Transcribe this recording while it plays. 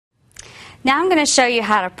Now I'm going to show you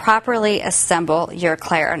how to properly assemble your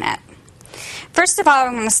clarinet. First of all,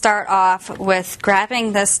 I'm going to start off with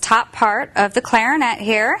grabbing this top part of the clarinet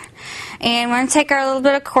here, and we're going to take our little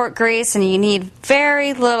bit of cork grease, and you need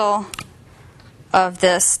very little of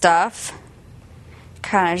this stuff.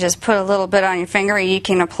 Kind of just put a little bit on your finger, and you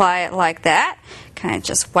can apply it like that. Kind of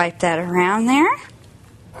just wipe that around there.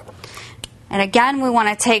 And again, we want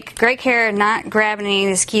to take great care of not grabbing any of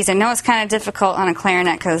these keys. I know it's kind of difficult on a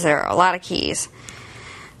clarinet because there are a lot of keys.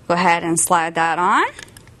 Go ahead and slide that on.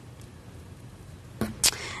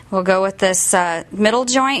 We'll go with this middle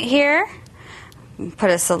joint here. Put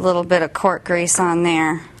us a little bit of cork grease on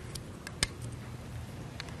there.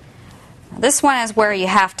 This one is where you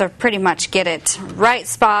have to pretty much get it right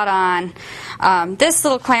spot on. This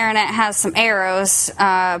little clarinet has some arrows,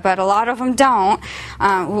 but a lot of them don't.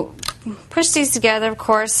 Push these together, of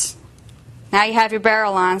course. Now you have your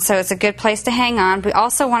barrel on, so it's a good place to hang on. We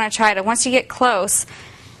also want to try to, once you get close,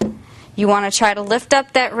 you want to try to lift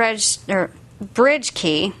up that bridge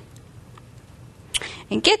key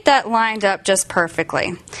and get that lined up just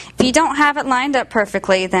perfectly. If you don't have it lined up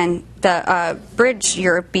perfectly, then the bridge,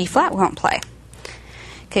 your B flat, won't play.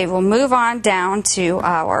 Okay, we'll move on down to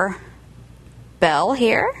our bell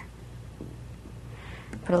here.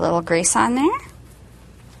 Put a little grease on there.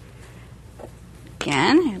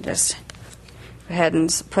 Again, just go ahead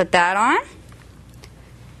and put that on.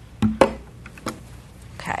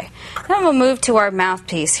 Okay, then we'll move to our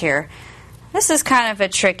mouthpiece here. This is kind of a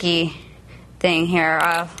tricky thing here.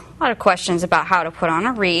 A lot of questions about how to put on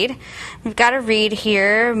a reed. We've got a reed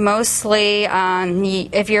here. Mostly,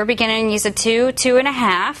 if you're a beginner, use a 2,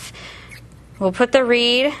 2.5. We'll put the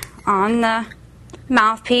reed on the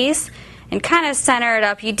mouthpiece and kind of center it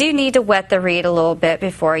up. You do need to wet the reed a little bit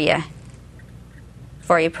before you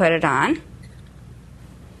put it on.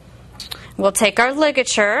 We'll take our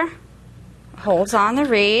ligature, holds on the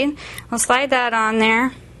reed. We'll slide that on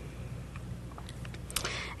there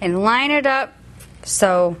and line it up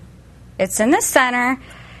so it's in the center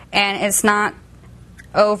and it's not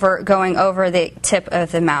going over the tip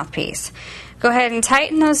of the mouthpiece. Go ahead and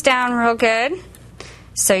tighten those down real good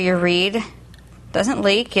so your reed doesn't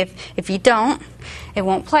leak. If you don't, it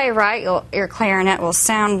won't play right. Your clarinet will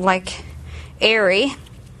sound like airy.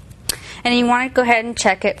 And you want to go ahead and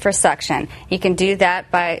check it for suction. You can do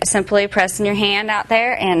that by simply pressing your hand out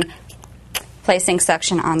there and placing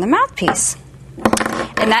suction on the mouthpiece.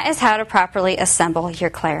 And that is how to properly assemble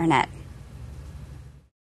your clarinet.